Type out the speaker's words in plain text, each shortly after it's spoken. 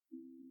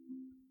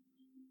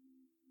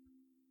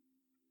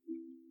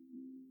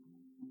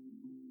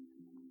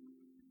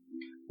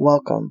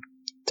Welcome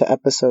to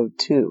episode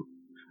 2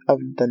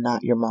 of the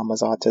Not Your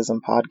Mama's Autism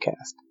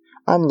podcast.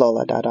 I'm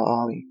Lola Dada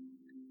Ali.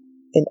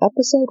 In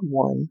episode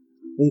 1,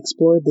 we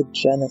explored the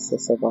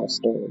genesis of our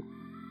story.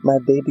 My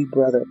baby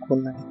brother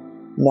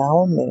Kunle, now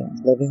a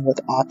man living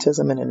with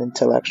autism and an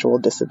intellectual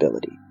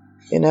disability.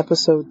 In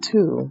episode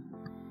 2,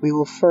 we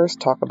will first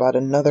talk about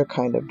another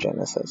kind of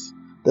genesis,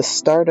 the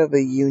start of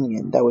a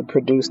union that would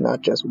produce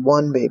not just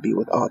one baby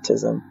with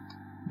autism,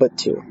 but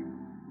 2.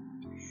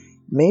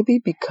 Maybe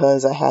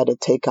because I had to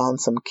take on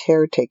some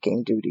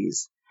caretaking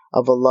duties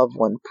of a loved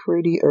one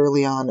pretty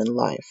early on in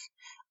life,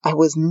 I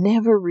was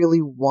never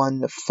really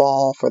one to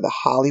fall for the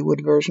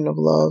Hollywood version of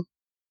love.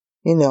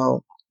 You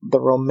know,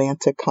 the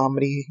romantic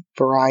comedy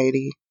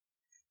variety,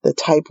 the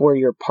type where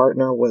your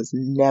partner was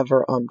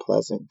never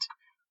unpleasant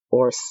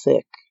or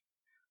sick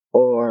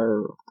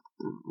or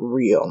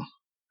real.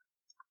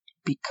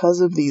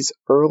 Because of these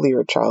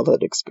earlier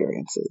childhood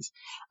experiences,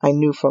 I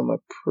knew from a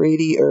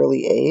pretty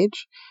early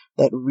age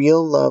that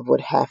real love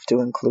would have to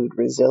include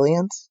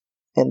resilience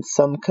and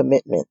some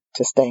commitment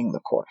to staying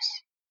the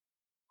course.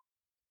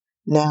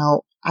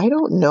 Now, I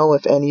don't know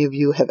if any of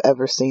you have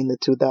ever seen the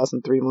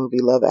 2003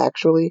 movie Love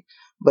Actually,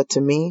 but to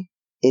me,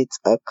 it's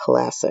a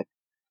classic.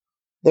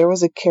 There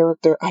was a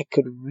character I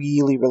could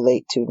really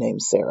relate to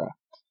named Sarah.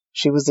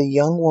 She was a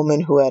young woman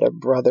who had a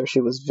brother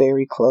she was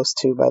very close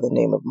to by the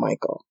name of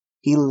Michael.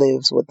 He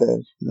lives with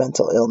a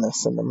mental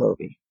illness in the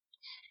movie.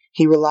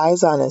 He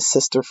relies on his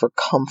sister for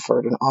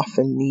comfort and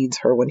often needs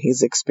her when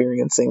he's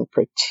experiencing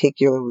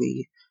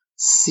particularly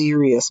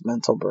serious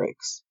mental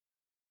breaks.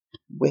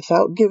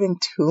 Without giving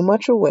too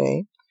much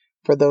away,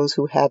 for those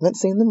who haven't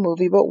seen the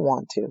movie but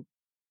want to,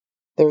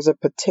 there's a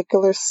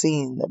particular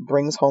scene that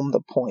brings home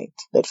the point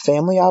that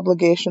family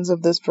obligations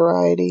of this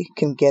variety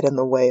can get in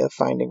the way of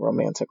finding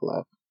romantic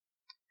love.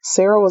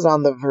 Sarah was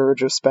on the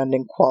verge of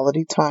spending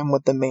quality time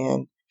with the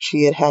man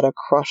she had had a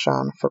crush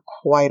on for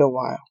quite a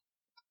while.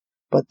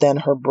 But then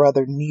her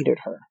brother needed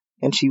her,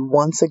 and she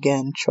once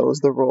again chose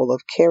the role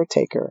of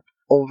caretaker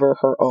over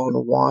her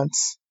own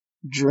wants,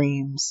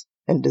 dreams,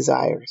 and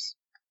desires.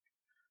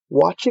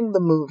 Watching the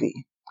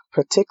movie,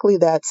 particularly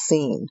that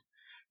scene,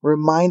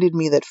 reminded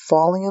me that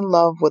falling in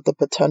love with a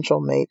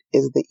potential mate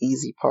is the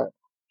easy part.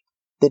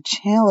 The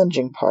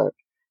challenging part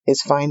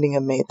is finding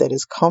a mate that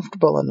is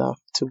comfortable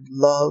enough to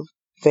love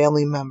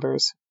family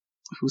members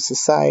whose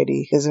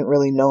society isn't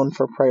really known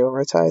for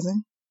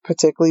prioritizing,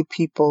 particularly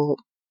people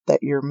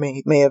that your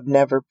mate may have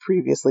never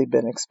previously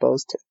been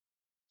exposed to.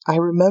 I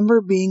remember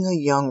being a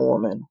young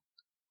woman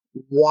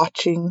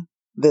watching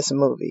this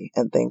movie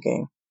and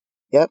thinking,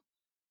 yep,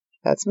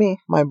 that's me.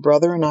 My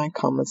brother and I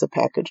come as a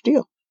package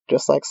deal,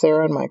 just like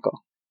Sarah and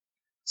Michael.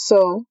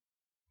 So,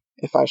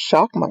 if I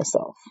shock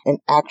myself and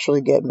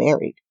actually get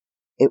married,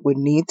 it would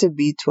need to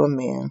be to a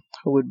man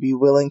who would be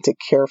willing to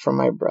care for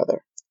my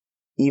brother,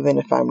 even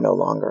if I'm no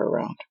longer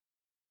around.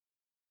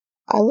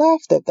 I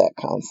laughed at that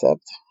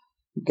concept,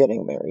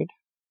 getting married,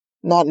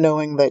 not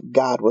knowing that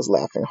God was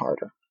laughing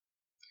harder.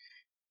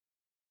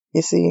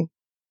 You see,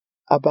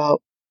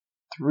 about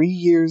 3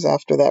 years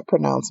after that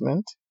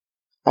pronouncement,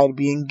 I'd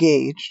be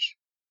engaged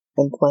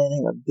and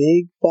planning a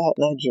big fat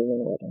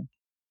Nigerian wedding.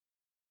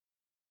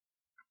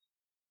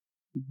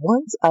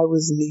 Once I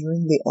was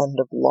nearing the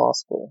end of law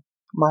school,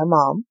 my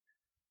mom,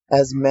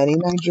 as many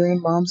Nigerian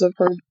moms of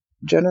her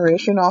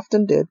generation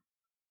often did,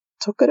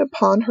 took it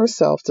upon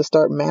herself to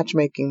start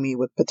matchmaking me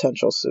with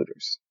potential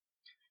suitors.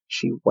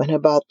 She went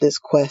about this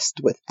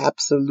quest with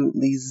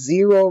absolutely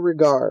zero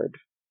regard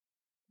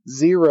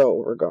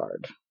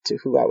to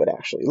who I would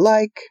actually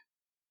like,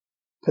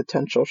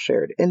 potential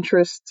shared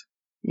interest,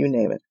 you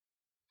name it.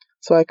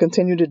 So I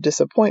continued to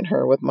disappoint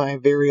her with my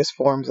various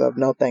forms of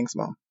no thanks,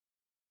 Mom.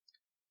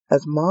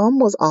 As Mom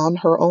was on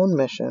her own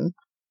mission,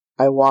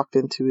 I walked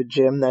into a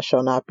gym that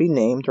shall not be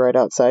named right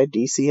outside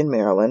DC in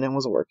Maryland and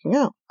was working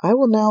out. I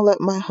will now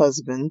let my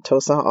husband,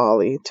 Tosan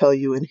Ali, tell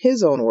you in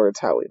his own words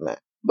how we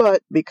met.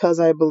 But because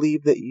I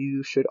believe that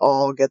you should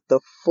all get the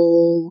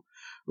full,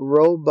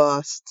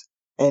 robust,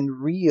 and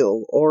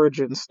real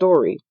origin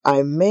story,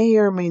 I may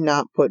or may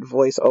not put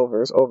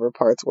voiceovers over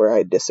parts where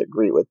I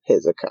disagree with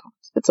his account.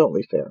 It's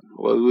only fair.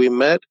 Well, we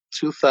met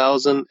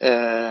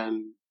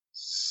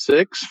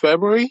 2006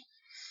 February.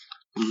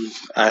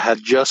 I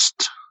had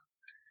just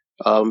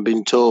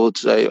been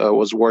told I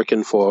was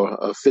working for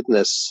a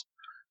fitness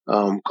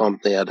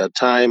company at that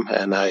time,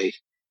 and I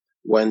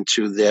went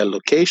to their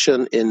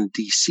location in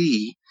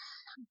DC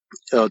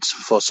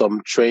for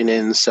some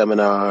training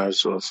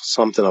seminars or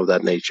something of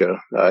that nature.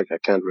 I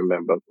can't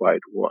remember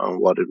quite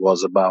what it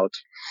was about.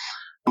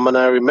 And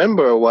I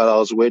remember while I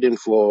was waiting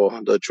for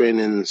the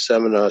training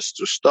seminars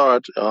to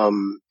start,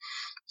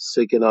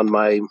 sipping on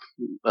my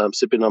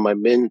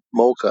mint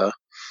mocha,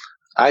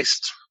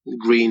 iced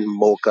green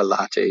mocha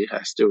latte.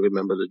 I still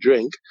remember the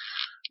drink.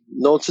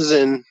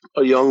 Noticing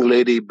a young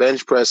lady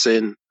bench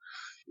pressing,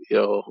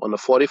 on a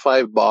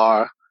 45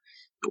 bar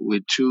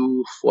with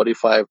two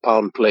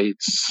 45-pound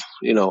plates,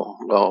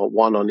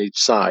 one on each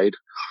side,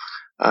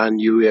 and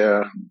you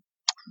were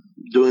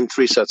doing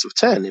 3 sets of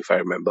 10, if I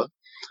remember.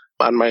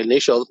 And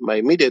my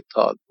immediate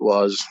thought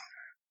was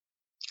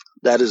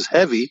that is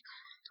heavy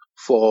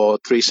for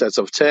 3 sets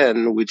of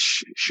 10,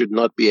 which should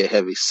not be a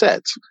heavy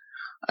set.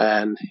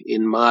 And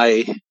in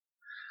my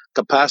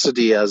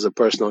capacity as a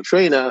personal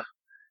trainer,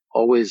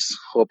 always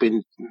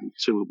hoping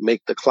to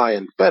make the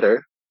client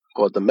better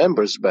or the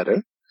members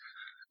better,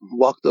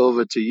 walked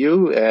over to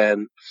you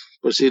and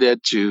proceeded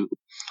to,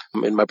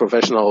 in my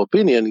professional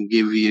opinion,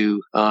 give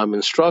you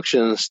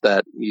instructions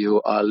that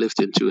you are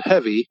lifting too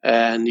heavy.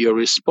 And your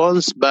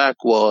response back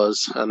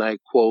was, and I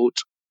quote,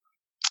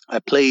 "I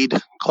played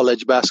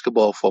college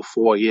basketball for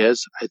 4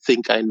 years. I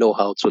think I know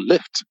how to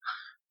lift.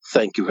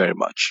 Thank you very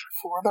much."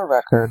 For the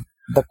record,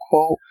 the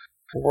quote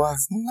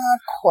was not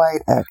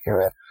quite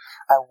accurate.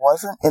 I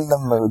wasn't in the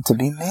mood to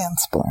be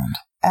mansplained.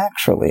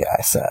 Actually,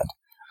 I said,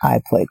 I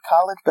played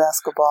college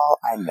basketball.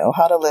 I know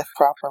how to lift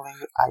properly.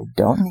 I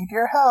don't need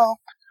your help.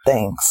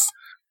 Thanks.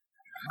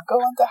 Go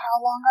into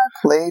how long I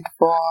played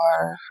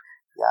for.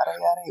 Yada,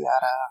 yada,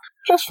 yada.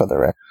 Just for the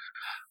record.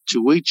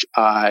 To which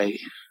I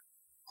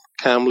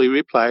calmly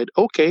replied,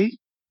 "Okay."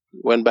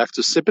 Went back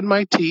to sipping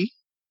my tea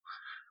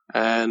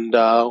and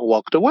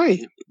walked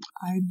away.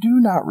 I do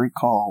not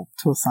recall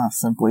Toussaint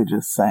simply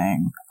just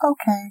saying,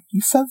 okay. He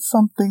said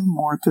something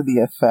more to the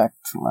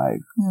effect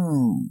like,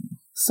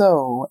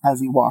 So,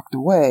 as he walked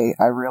away,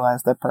 I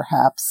realized that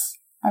perhaps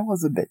I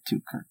was a bit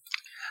too curt.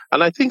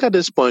 And I think at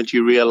this point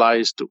you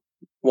realized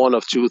one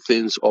of two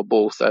things or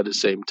both at the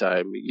same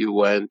time. You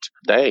went,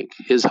 dang,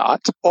 he's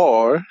hot,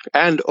 or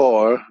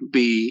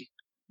B,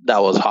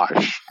 that was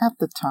harsh. At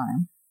the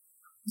time,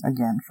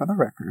 again, for the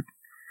record,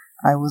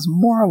 I was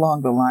more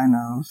along the line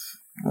of,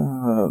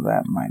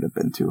 that might have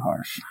been too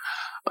harsh.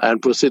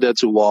 And proceeded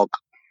to walk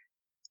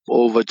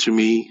over to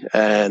me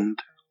and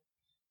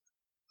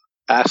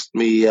asked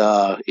me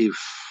if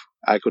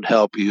I could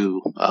help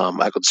you,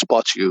 I could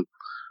spot you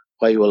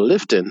while you were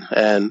lifting.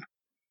 And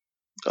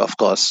of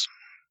course,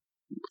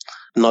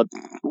 not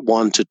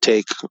want to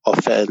take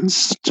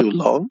offense too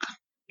long,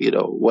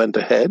 went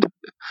ahead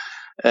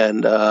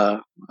and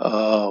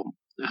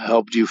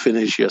helped you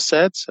finish your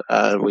set.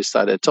 And we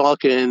started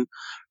talking,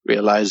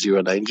 realized you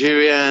were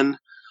Nigerian,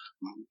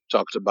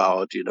 talked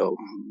about,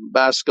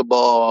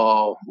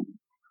 basketball,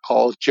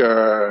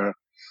 culture.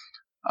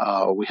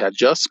 We had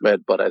just met,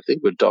 but I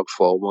think we talked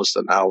for almost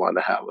an hour and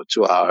a half or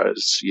 2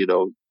 hours,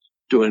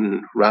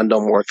 doing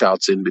random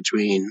workouts in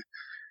between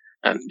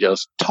and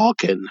just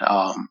talking.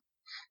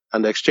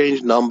 And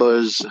exchanged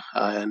numbers,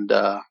 and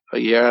a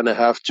year and a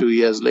half, 2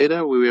 years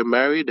later, we were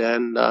married,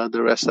 and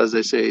the rest, as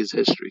they say, is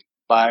history.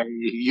 By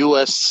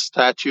U.S.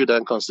 statute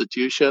and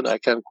constitution, I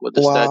can't quote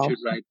the statute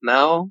right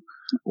now.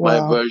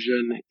 My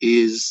version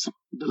is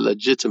the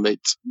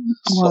legitimate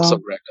source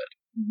of record.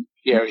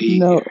 Here.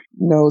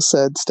 No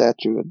said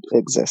statute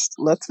exists.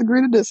 Let's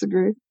agree to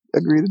disagree.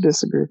 Agree to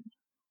disagree.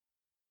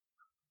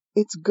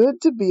 It's good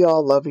to be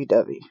all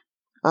lovey-dovey.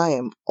 I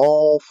am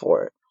all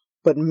for it.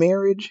 But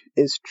marriage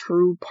is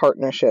true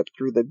partnership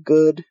through the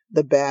good,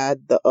 the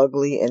bad, the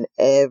ugly, and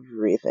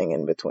everything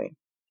in between.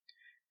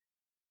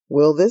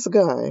 Will this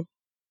guy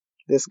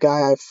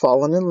I've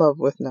fallen in love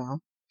with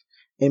now,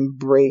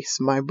 embrace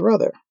my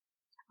brother?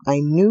 I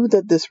knew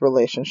that this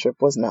relationship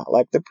was not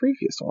like the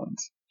previous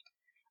ones.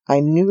 I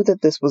knew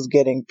that this was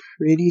getting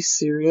pretty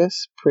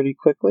serious pretty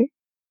quickly.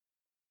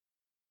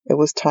 It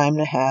was time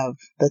to have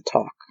the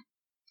talk.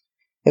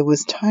 It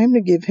was time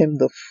to give him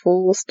the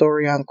full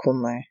story on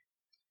Kunle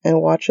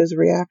and watch his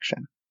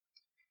reaction.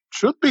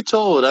 Truth be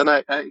told, and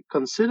I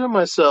consider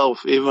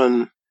myself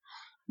even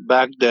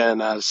back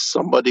then as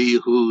somebody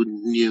who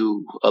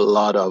knew a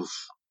lot of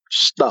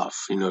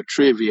stuff,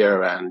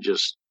 trivia and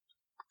just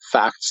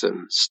facts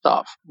and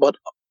stuff. But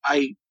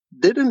I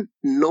didn't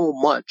know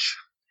much,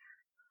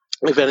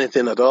 if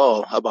anything at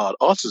all, about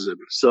autism.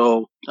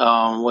 So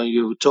when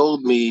you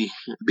told me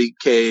Big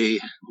K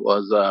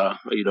was,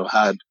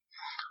 had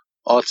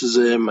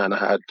autism and I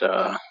had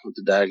the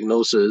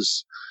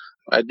diagnosis,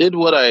 I did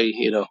what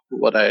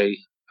I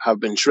have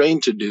been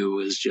trained to do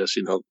is just,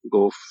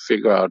 go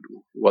figure out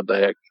what the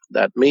heck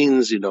that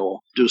means,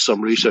 do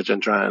some research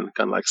and try and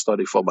kind of like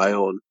study for my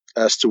own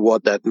as to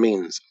what that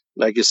means.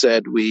 Like you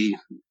said,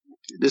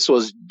 this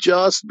was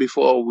just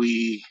before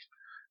we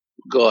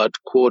got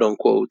quote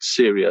unquote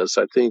serious.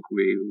 I think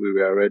we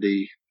were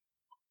already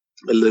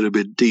a little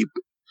bit deep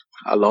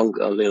along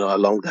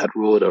that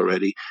road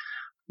already.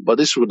 But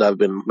this would have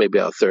been maybe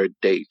our third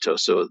date or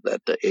so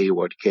that the A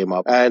word came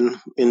up. And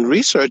in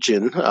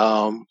researching,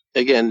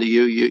 again,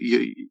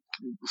 you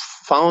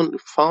found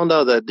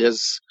out that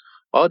there's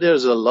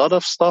a lot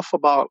of stuff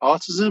about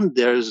autism.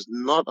 There's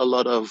not a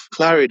lot of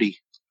clarity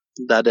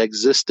that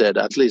existed,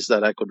 at least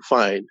that I could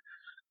find,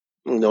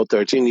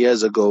 13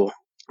 years ago.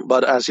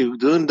 But as you're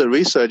doing the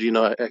research,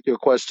 your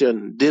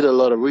question, did a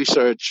lot of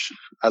research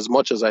as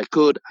much as I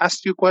could,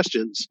 asked you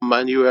questions,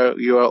 and you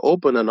are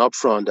open and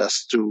upfront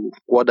as to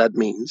what that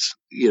means.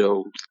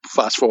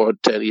 Fast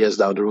forward 10 years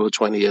down the road,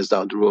 20 years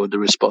down the road, the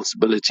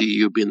responsibility,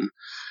 you've been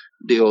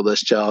the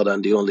oldest child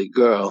and the only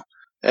girl.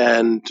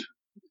 And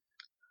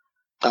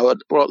I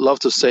would love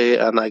to say,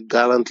 and I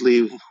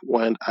gallantly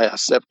went, I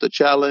accept the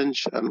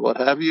challenge and what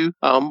have you.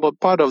 But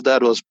part of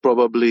that was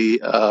probably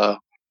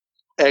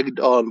egged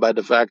on by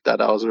the fact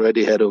that I was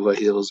already head over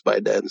heels by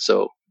then.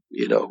 So,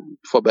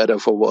 for better,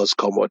 for worse,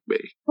 come what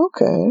may.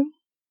 Okay,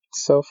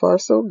 so far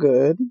so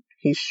good.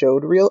 He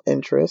showed real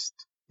interest,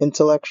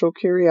 intellectual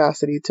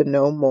curiosity to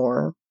know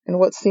more, and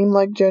what seemed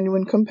like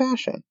genuine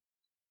compassion.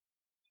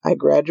 I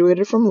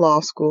graduated from law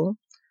school.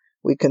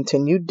 We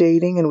continued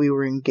dating and we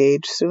were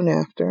engaged soon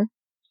after.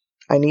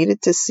 I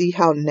needed to see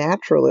how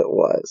natural it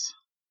was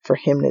for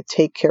him to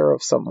take care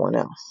of someone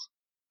else.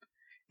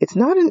 It's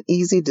not an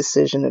easy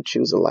decision to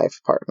choose a life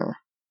partner,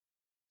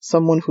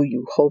 someone who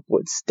you hope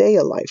would stay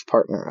a life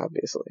partner,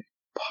 obviously.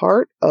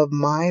 Part of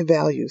my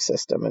value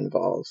system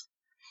involves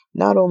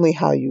not only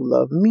how you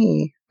love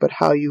me, but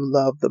how you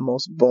love the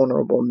most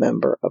vulnerable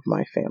member of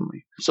my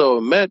family. So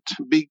met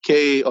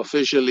BK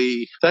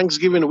officially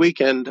Thanksgiving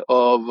weekend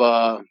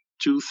of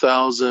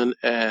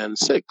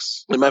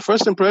 2006. And my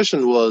first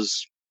impression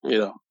was,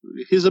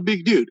 he's a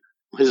big dude.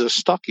 He's a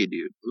stocky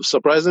dude,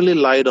 surprisingly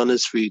light on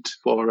his feet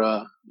for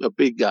a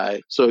big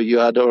guy. So you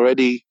had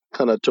already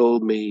kind of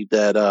told me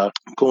that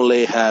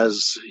Kunle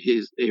has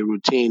a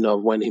routine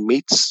of when he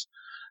meets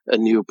a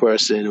new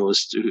person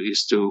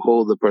is to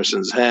hold the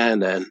person's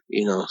hand, and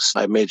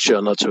I made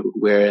sure not to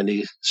wear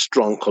any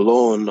strong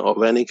cologne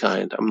of any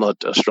kind. I'm not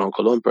a strong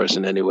cologne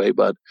person anyway,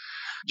 but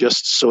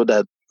just so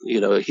that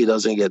he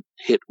doesn't get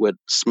hit with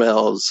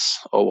smells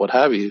or what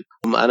have you.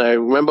 And I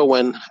remember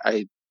when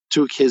I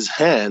took his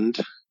hand,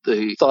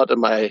 the thought in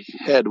my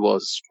head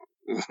was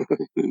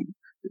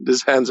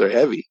these hands are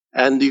heavy.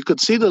 And you could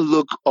see the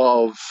look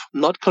of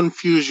not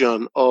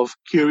confusion, of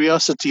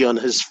curiosity on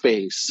his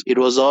face. It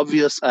was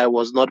obvious I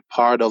was not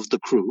part of the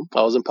crew.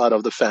 I wasn't part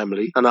of the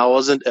family. And I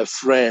wasn't a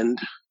friend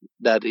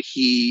that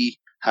he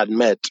had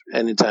met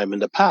anytime in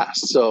the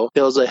past. So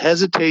there was a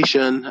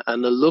hesitation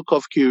and a look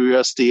of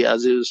curiosity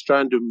as he was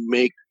trying to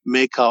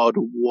make out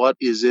what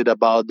is it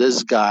about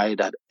this guy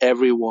that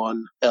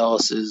everyone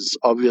else is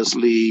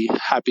obviously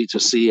happy to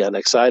see and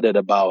excited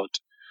about.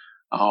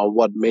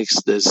 What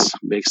makes this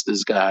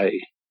guy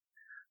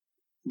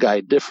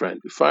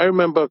different. If I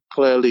remember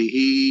clearly,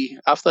 he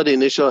after the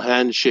initial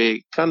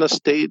handshake kind of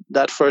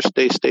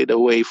stayed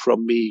away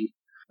from me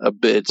a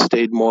bit,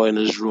 stayed more in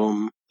his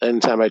room.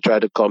 Anytime I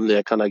tried to come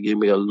there, kind of gave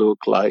me a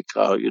look like,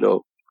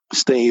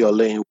 stay in your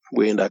lane,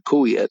 we ain't that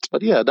cool yet.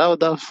 But yeah,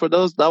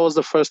 that was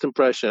the first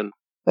impression.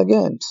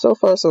 Again, so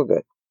far so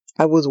good.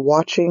 I was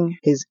watching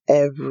his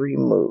every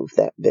move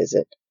that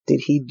visit. Did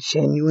he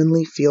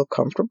genuinely feel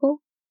comfortable?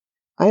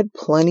 I had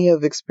plenty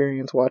of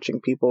experience watching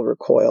people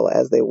recoil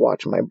as they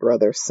watch my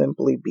brother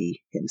simply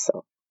be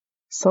himself.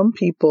 Some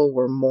people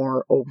were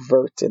more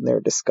overt in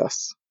their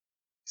disgust.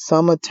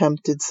 Some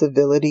attempted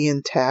civility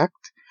and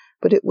tact,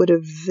 but it would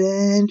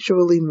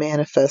eventually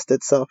manifest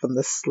itself in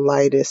the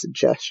slightest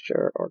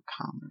gesture or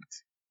comment.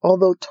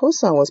 Although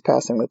Tosan was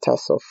passing the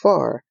test so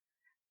far,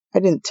 I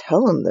didn't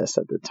tell him this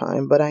at the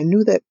time, but I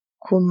knew that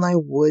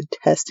Kunle would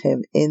test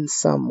him in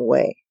some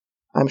way.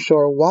 I'm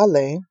sure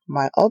Wale,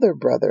 my other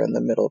brother and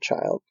the middle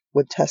child,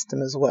 would test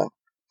him as well.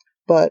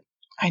 But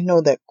I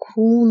know that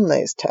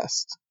Kunle's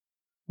test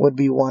would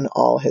be one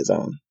all his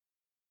own.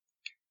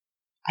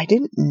 I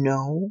didn't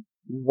know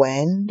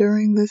when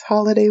during this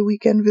holiday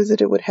weekend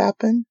visit it would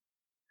happen,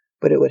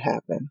 but it would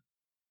happen.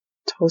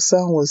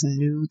 Tosan was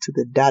new to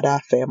the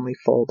Dada family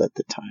fold at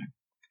the time.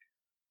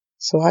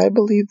 So I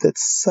believe that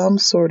some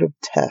sort of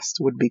test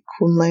would be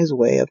Kunle's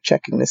way of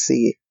checking to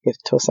see if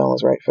Tosan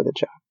was right for the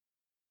job.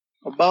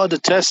 About the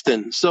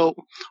testing, so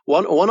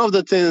one of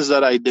the things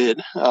that I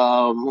did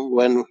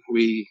when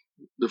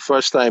the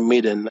first time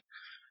meeting,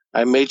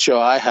 I made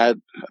sure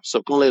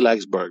so Kunle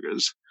likes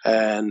burgers,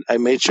 and I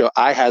made sure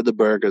I had the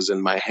burgers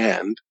in my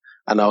hand,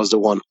 and I was the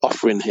one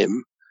offering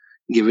him,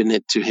 giving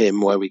it to him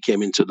when we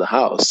came into the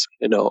house,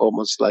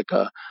 almost like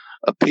a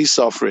peace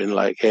offering,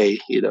 like, hey,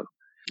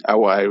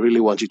 I really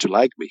want you to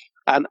like me.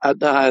 And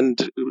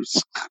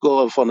go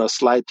off on a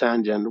slight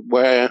tangent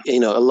where, a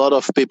lot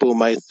of people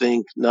might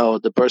think, no,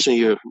 the person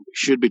you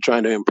should be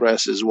trying to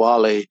impress is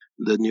Wale,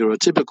 the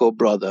neurotypical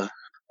brother,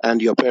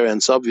 and your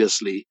parents,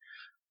 obviously.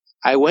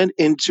 I went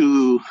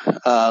into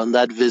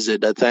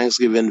that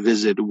Thanksgiving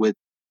visit, with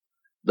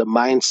the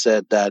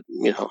mindset that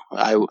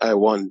I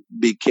want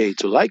BK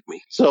to like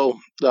me. So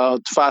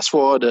fast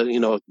forward,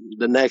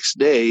 the next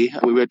day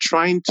we were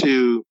trying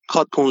to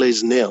cut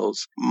Kunle's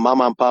nails.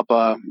 Mama and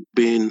Papa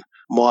being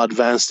more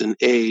advanced in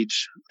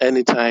age,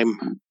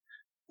 anytime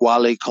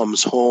Wale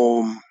comes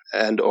home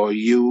or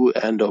you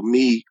and or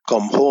me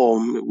come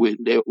home, we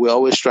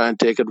always try and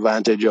take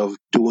advantage of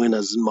doing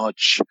as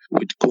much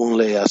with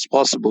Kunle as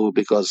possible,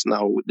 because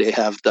now they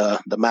have the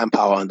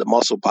manpower and the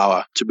muscle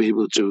power to be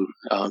able to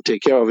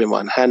take care of him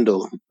and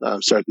handle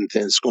certain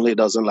things. Kunle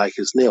doesn't like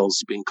his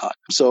nails being cut.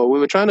 So we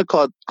were trying to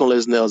cut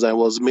Kunle's nails, and it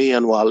was me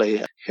and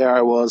Wale. Here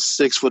I was,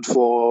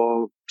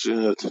 6'4",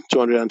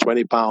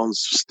 220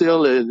 pounds,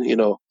 still in,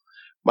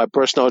 my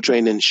personal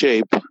training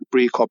shape,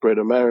 pre-corporate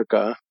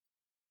America.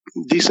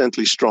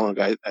 decently strong,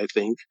 I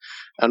think.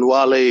 And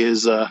Wale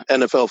is an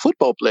NFL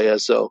football player,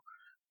 so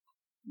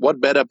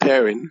what better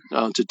pairing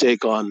to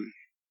take on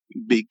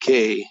Big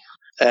K?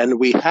 And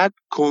we had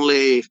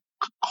Kunle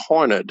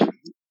cornered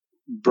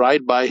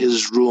right by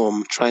his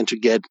room, trying to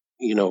get,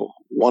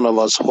 one of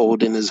us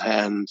holding his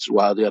hands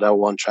while the other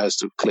one tries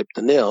to clip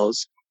the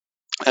nails.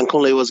 And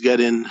Kunle was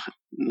getting,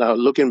 now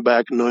looking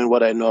back, knowing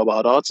what I know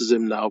about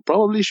autism now,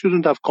 probably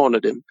shouldn't have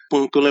cornered him.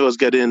 Kunle was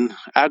getting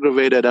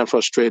aggravated and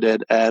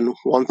frustrated. And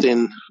one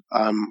thing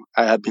I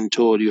had been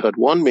told you had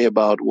warned me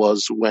about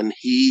was when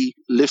he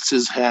lifts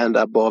his hand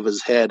above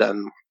his head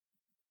and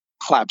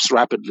claps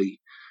rapidly,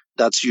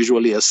 that's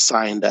usually a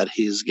sign that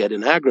he's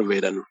getting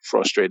aggravated and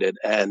frustrated.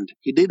 And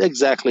he did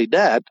exactly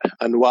that.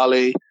 And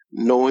Wale,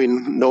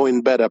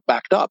 knowing better,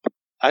 backed up.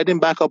 I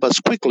didn't back up as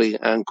quickly,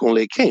 and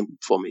Kunle came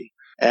for me.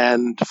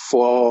 And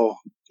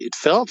it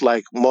felt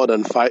like more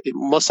than it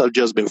must have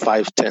just been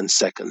 5-10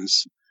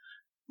 seconds.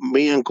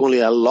 Me and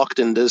Kunle are locked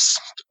in this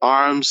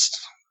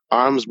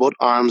both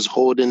arms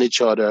holding each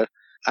other.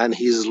 And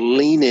he's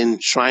leaning,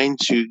 trying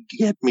to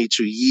get me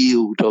to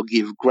yield or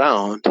give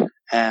ground.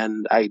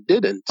 And I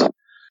didn't.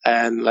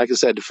 And like I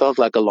said, it felt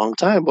like a long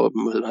time, but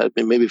it had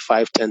been maybe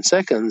 5-10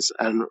 seconds.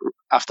 And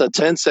after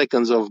 10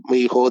 seconds of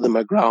me holding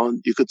my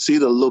ground, you could see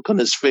the look on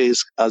his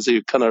face as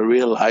he kind of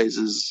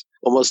realizes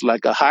almost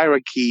like a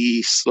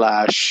hierarchy /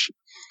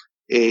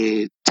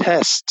 a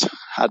test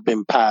had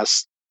been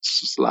passed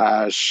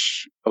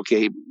 /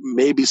 okay,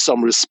 maybe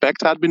some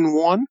respect had been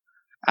won.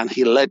 And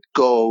he let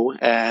go,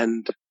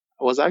 and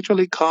I was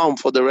actually calm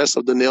for the rest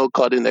of the nail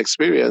cutting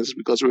experience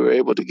because we were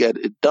able to get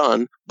it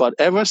done. But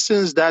ever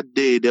since that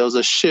day, there was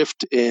a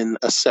shift in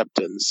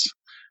acceptance,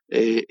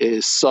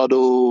 a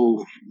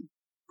subtle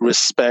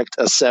respect,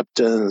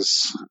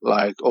 acceptance,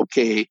 like,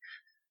 okay,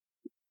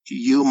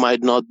 you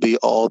might not be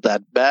all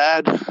that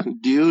bad,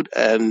 dude,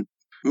 and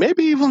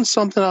maybe even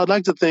something I'd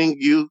like to think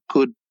you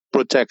could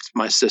protect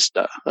my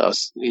sister,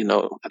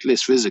 at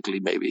least physically,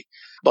 maybe.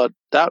 But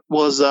that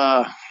was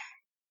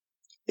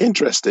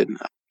interesting.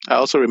 I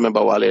also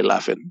remember Wale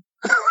laughing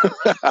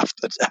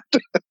after that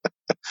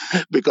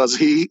because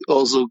he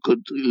also could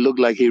look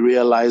like he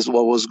realized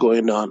what was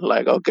going on.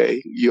 Like,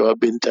 okay, you have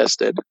been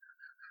tested.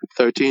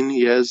 13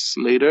 years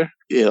later,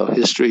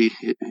 history,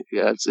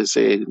 as they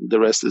say, the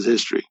rest is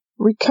history.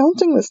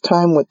 Recounting this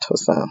time with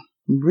Toussaint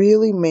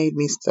really made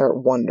me start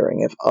wondering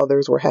if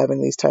others were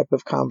having these type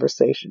of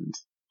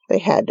conversations. They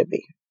had to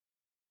be.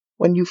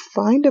 When you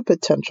find a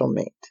potential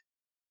mate,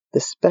 the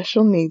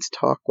special needs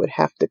talk would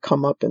have to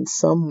come up in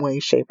some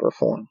way, shape, or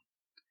form.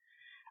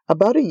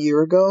 About a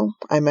year ago,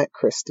 I met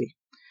Christy,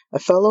 a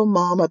fellow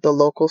mom at the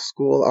local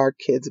school our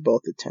kids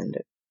both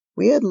attended.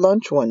 We had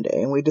lunch one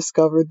day and we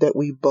discovered that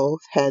we both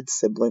had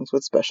siblings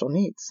with special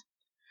needs.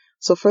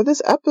 So for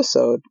this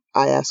episode,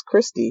 I asked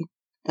Christy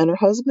and her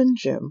husband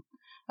Jim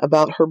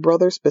about her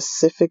brother's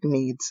specific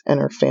needs and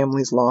her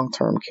family's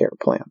long-term care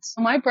plans.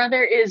 My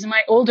brother is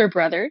my older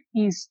brother.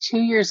 He's 2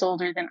 years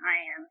older than I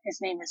am. His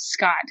name is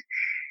Scott.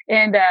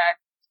 And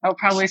I'll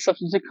probably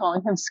substitute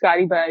calling him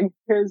Scotty Bug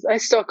because I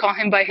still call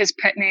him by his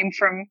pet name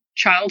from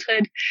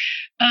childhood.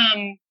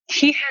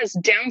 He has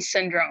Down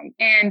syndrome,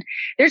 and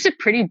there's a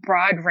pretty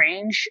broad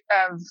range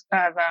of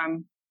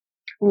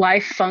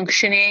life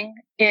functioning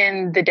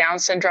in the Down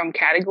syndrome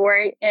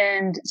category.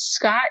 And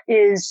Scott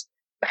is,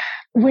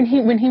 when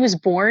he was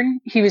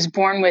born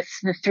with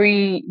the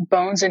 3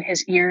 bones in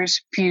his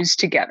ears fused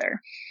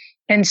together.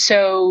 And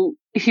so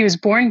he was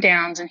born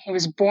Downs, and he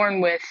was born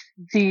with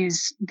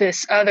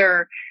this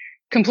other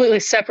completely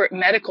separate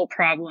medical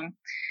problem.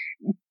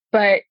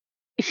 But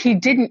he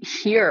didn't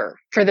hear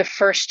for the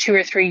first 2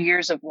 or 3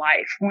 years of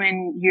life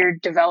when you're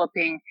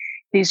developing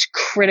these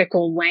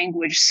critical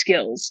language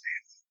skills.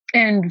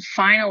 And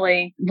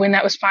finally, when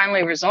that was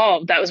finally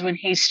resolved, that was when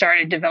he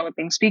started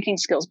developing speaking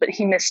skills, but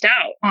he missed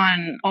out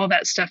on all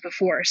that stuff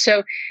before.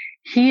 So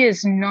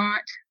he's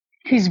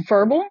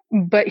verbal,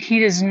 but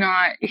he's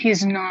not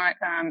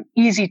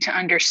easy to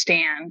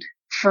understand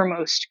for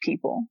most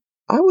people.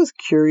 I was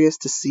curious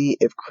to see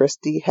if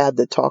Christy had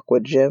the talk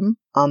with Jim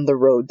on the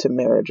road to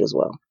marriage as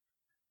well.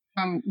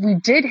 We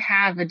did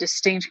have a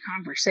distinct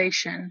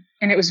conversation,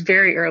 and it was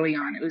very early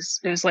on. It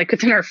was like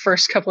within our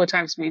first couple of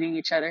times meeting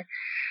each other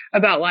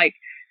about like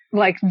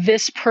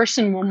this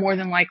person will more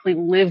than likely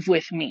live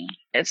with me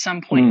at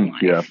some point in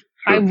life. Yeah, sure.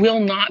 I will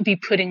not be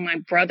putting my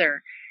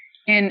brother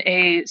in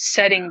a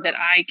setting that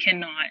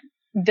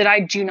I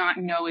do not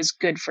know is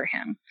good for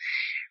him.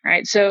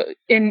 Right. So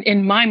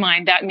in my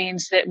mind, that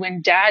means that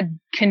when Dad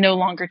can no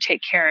longer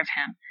take care of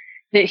him,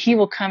 that he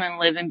will come and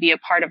live and be a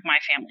part of my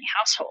family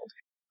household.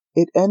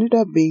 It ended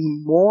up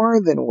being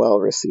more than well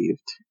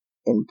received,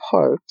 in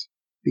part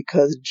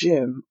because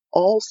Jim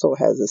also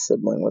has a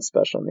sibling with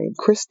special needs.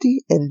 Christy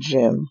and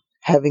Jim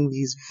having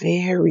these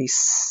very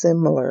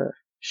similar,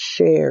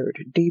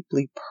 shared,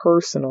 deeply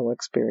personal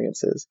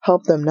experiences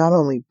help them not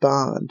only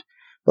bond,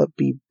 but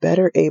be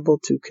better able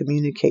to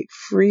communicate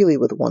freely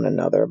with one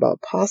another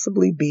about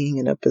possibly being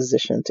in a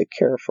position to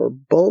care for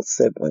both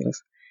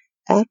siblings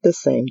at the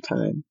same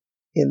time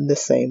in the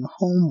same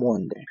home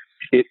one day.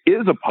 it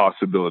is a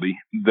possibility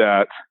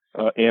that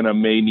Anna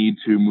may need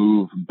to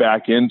move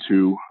back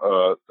into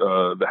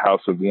the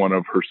house of one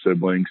of her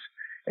siblings,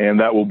 and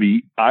that will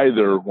be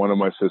either one of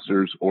my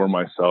sisters or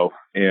myself.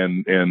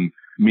 And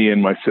me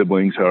and my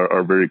siblings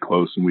are very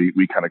close, and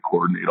we kind of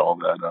coordinate all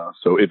that.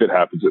 So if it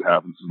happens, it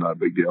happens. It's not a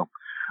big deal.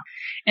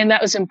 And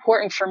that was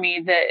important for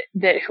me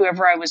that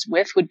whoever I was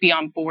with would be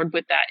on board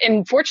with that.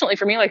 And fortunately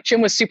for me, like Jim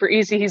was super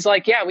easy. He's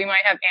like, yeah, we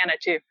might have Anna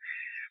too.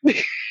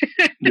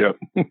 Yeah.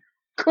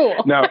 Cool.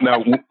 Now,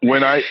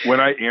 when I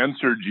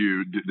answered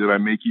you, did I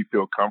make you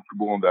feel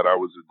comfortable and that I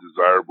was a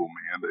desirable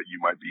man that you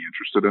might be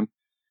interested in?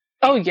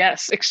 Oh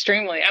yes,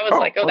 extremely. I was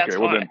like, oh, that's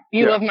hot.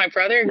 You love my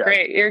brother? Yeah.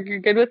 Great. You're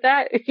good with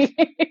that?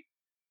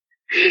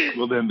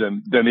 Well,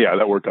 then, yeah,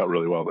 that worked out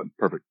really well then.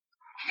 Perfect.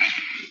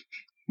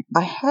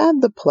 I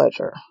had the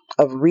pleasure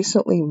of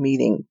recently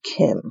meeting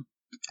Kim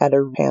at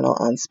a panel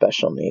on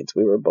special needs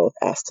we were both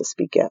asked to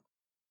speak at.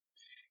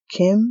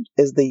 Kim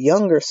is the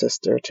younger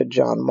sister to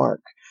John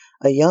Mark,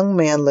 a young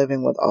man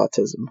living with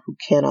autism who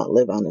cannot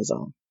live on his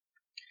own.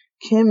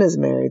 Kim is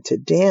married to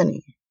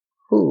Danny,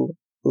 who,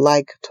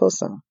 like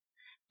Tosan,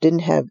 didn't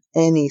have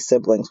any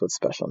siblings with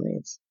special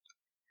needs.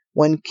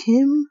 When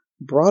Kim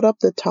brought up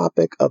the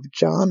topic of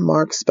John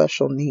Mark's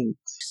special needs,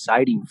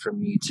 exciting for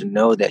me to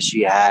know that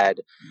she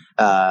had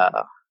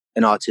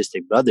an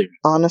autistic brother.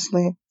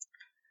 Honestly,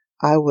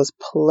 I was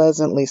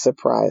pleasantly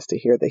surprised to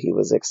hear that he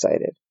was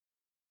excited.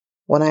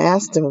 When I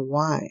asked him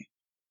why,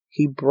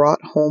 he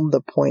brought home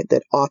the point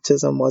that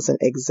autism wasn't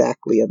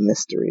exactly a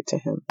mystery to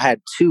him. I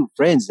had two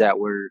friends that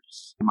were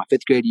in my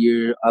 5th grade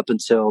year up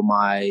until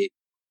my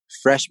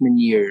freshman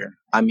year.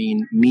 I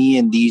mean, me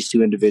and these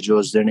two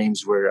individuals, their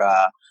names were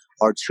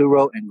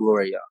Arturo and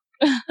Gloria.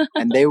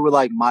 And they were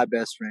like my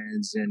best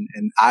friends, and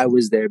I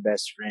was their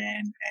best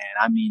friend. And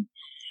I mean,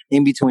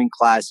 in between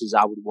classes,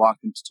 I would walk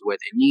them to where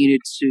they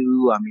needed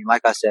to. I mean,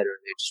 like I said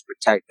earlier, just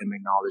protect them,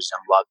 acknowledge them,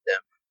 love them.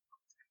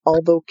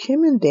 Although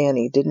Kim and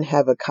Danny didn't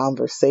have a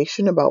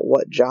conversation about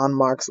what John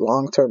Mark's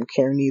long-term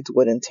care needs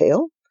would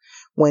entail,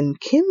 when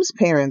Kim's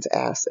parents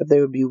asked if they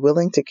would be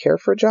willing to care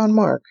for John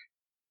Mark,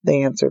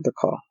 they answered the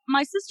call.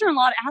 My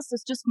sister-in-law asked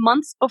us just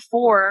months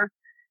before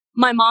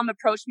my mom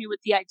approached me with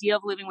the idea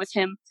of living with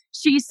him.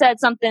 She said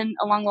something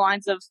along the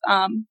lines of,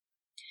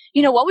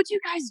 what would you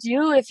guys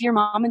do if your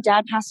mom and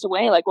dad passed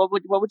away? Like, what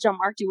would John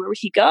Mark do? Where would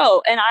he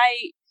go? And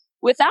I,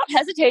 without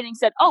hesitating,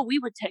 said, oh, we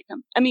would take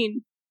him. I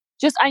mean,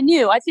 I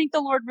knew. I think the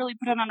Lord really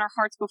put it on our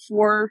hearts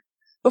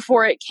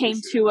before it came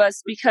to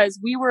us, because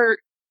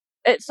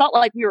it felt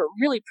like we were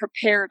really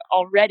prepared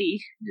already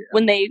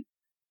when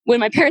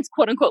my parents,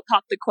 quote unquote,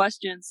 popped the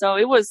question. So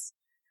it was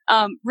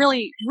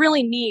really,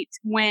 really neat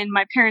when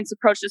my parents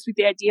approached us with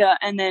the idea,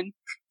 and then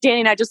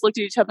Danny and I just looked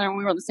at each other and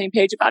we were on the same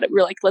page about it.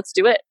 We were like, let's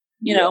do it,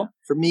 you know?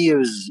 For me, it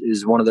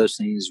was one of those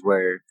things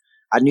where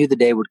I knew the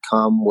day would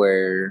come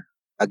where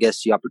I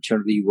guess the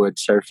opportunity would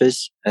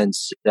surface. And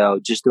so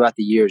just throughout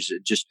the years,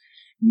 just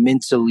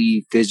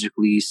mentally,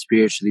 physically,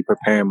 spiritually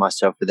preparing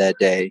myself for that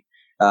day.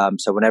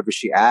 So whenever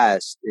she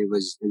asked, it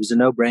was a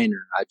no-brainer.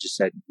 I just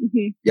said,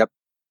 yep.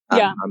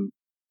 Yeah.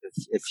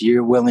 If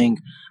you're willing,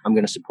 I'm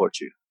going to support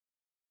you.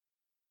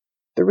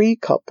 3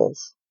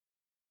 couples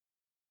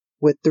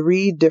with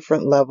 3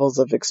 different levels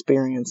of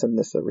experience in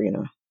this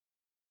arena.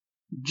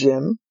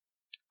 Jim,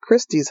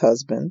 Christy's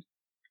husband,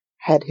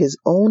 had his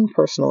own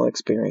personal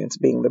experience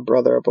being the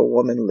brother of a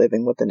woman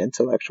living with an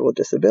intellectual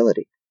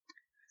disability.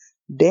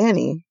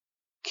 Danny,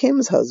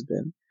 Kim's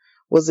husband,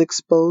 was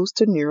exposed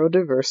to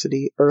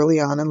neurodiversity early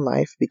on in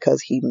life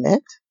because he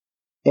met,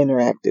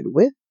 interacted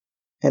with,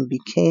 and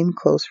became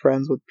close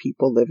friends with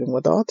people living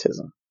with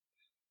autism.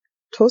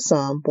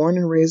 Tosan, born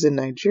and raised in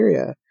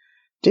Nigeria,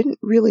 didn't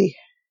really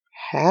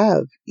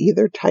have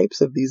either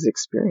types of these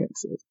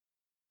experiences.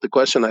 The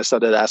question I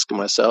started asking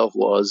myself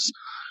was,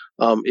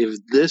 if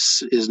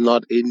this is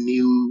not a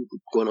new,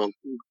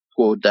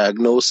 quote,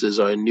 diagnosis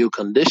or a new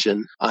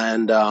condition,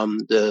 and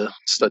the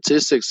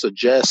statistics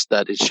suggest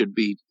that it should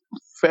be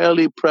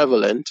fairly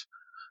prevalent,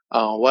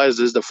 why is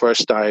this the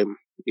first time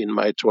in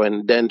my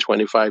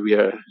 25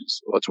 years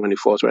or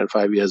 24,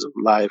 25 years of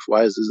life,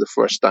 why is this the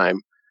first time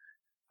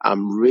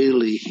I'm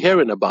really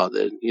hearing about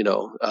it?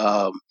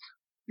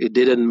 It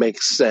didn't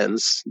make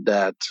sense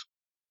that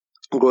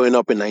growing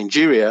up in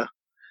Nigeria,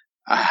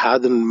 I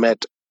hadn't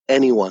met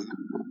anyone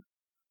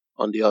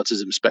on the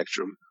autism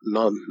spectrum,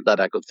 none that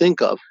I could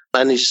think of.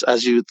 And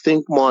as you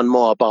think more and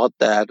more about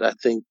that, I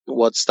think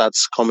what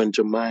starts coming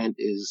to mind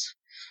is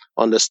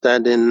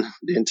understanding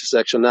the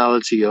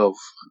intersectionality of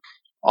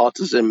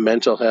autism,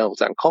 mental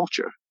health, and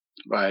culture,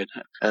 right?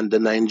 And the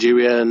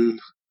Nigerian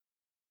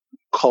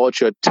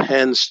culture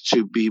tends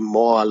to be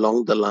more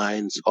along the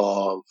lines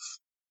of,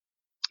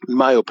 in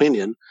my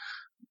opinion,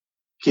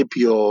 keep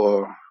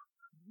your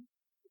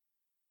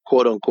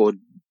quote unquote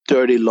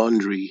dirty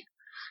laundry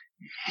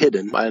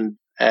hidden.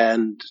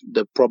 And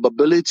the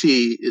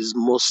probability is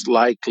most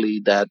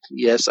likely that,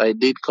 yes, I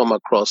did come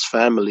across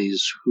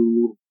families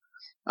who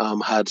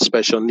had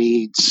special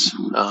needs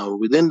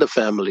within the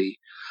family,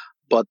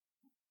 but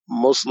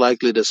most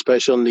likely the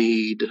special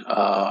need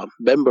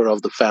member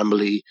of the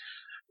family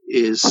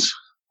is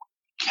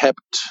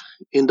kept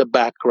in the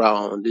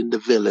background, in the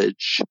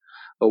village,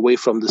 away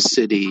from the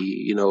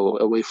city,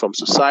 away from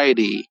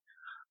society,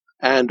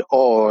 and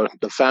or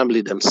the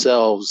family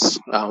themselves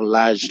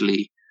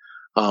largely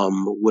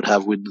would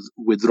have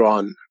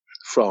withdrawn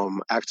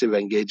from active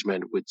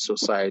engagement with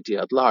society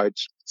at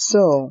large.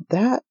 So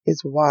that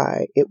is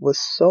why it was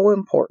so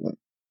important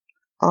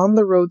on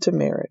the road to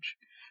marriage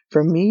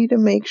for me to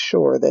make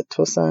sure that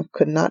Toussaint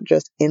could not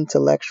just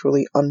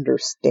intellectually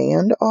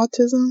understand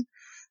autism,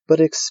 but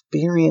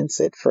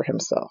experience it for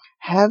himself.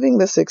 Having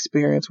this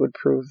experience would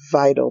prove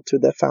vital to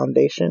the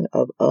foundation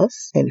of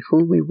us and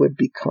who we would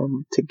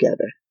become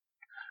together.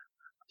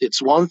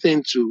 It's one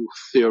thing to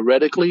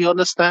theoretically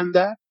understand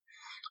that.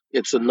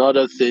 It's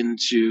another thing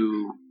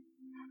to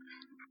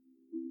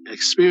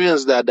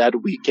experience that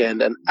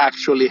weekend and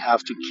actually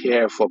have to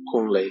care for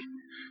Kunle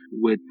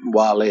with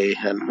Wale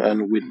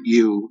and with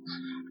you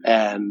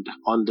and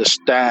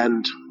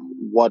understand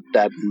what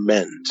that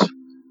meant,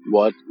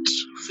 what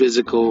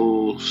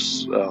physical,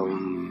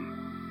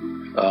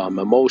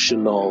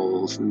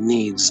 emotional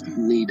needs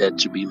needed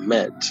to be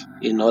met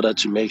in order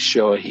to make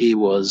sure he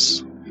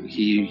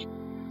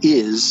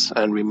is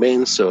and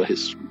remains so.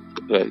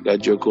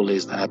 Joe Kunle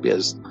is the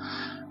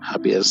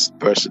happiest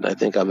person I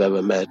think I've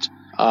ever met.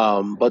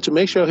 But to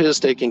make sure he's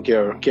taken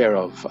care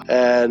of.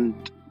 And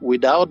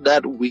without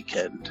that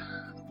weekend,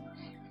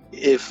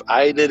 if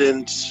I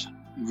didn't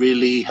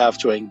really have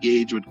to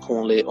engage with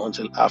Kunle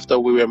until after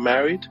we were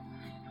married,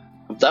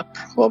 that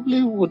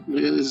probably would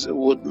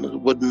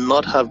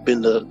not have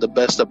been the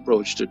best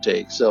approach to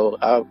take. So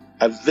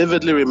I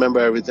vividly remember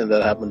everything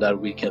that happened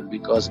that weekend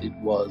because it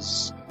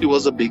was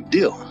a big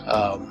deal.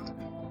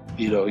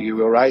 You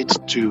were right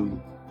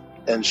to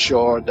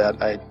ensure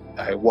that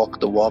I walk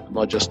the walk,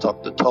 not just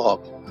talk the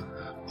talk.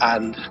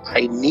 And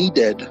I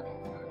needed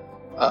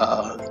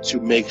to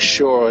make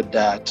sure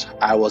that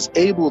I was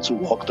able to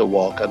walk the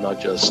walk and not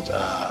just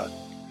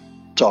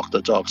talk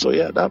the talk. So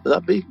yeah,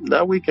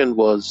 that weekend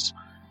was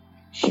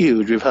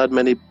huge. We've had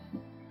many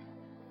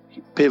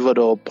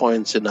pivotal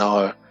points in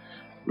our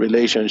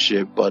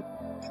relationship, but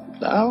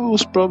that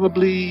was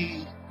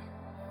probably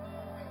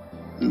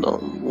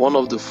one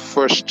of the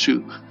first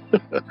two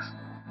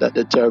that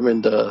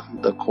determined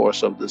the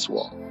course of this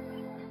walk.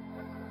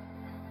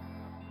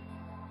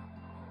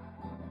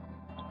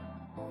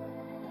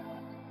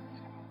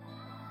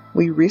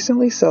 We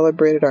recently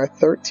celebrated our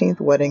 13th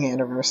wedding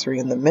anniversary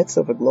in the midst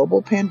of a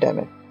global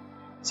pandemic,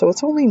 so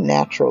it's only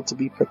natural to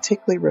be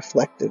particularly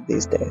reflective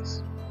these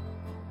days.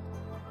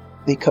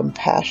 The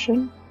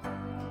compassion,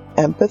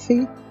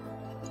 empathy,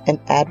 and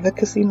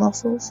advocacy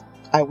muscles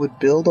I would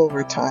build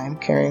over time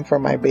caring for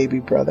my baby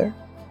brother,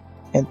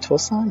 and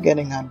Toussaint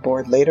getting on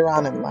board later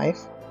on in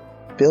life,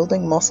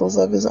 building muscles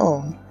of his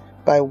own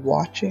by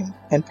watching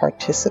and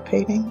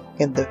participating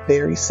in the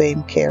very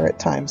same care at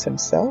times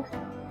himself,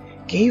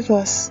 gave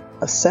us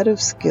a set of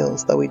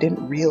skills that we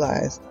didn't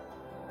realize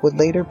would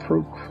later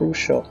prove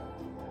crucial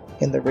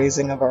in the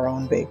raising of our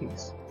own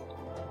babies.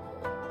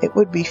 It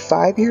would be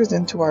 5 years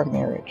into our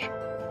marriage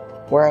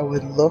where I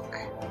would look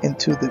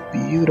into the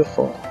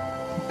beautiful,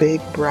 big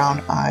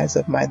brown eyes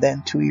of my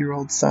then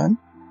 2-year-old son,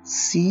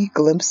 see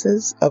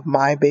glimpses of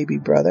my baby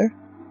brother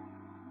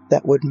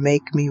that would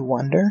make me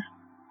wonder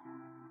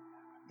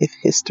if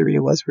history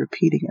was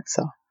repeating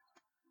itself.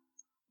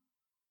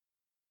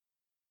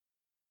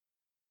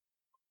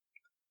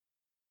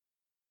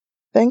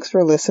 Thanks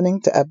for listening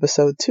to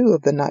episode 2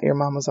 of the Not Your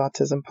Mama's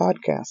Autism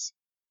podcast.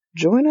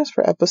 Join us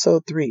for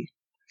episode 3,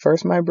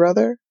 First My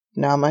Brother,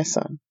 Now My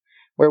Son,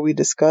 where we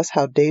discuss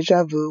how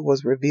deja vu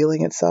was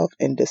revealing itself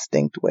in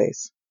distinct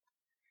ways.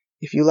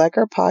 If you like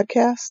our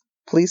podcast,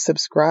 please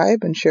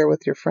subscribe and share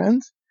with your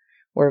friends.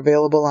 We're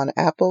available on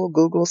Apple,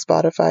 Google,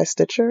 Spotify,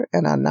 Stitcher,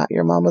 and on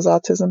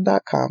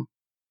NotYourMamasAutism.com.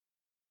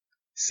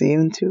 See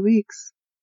you in 2 weeks.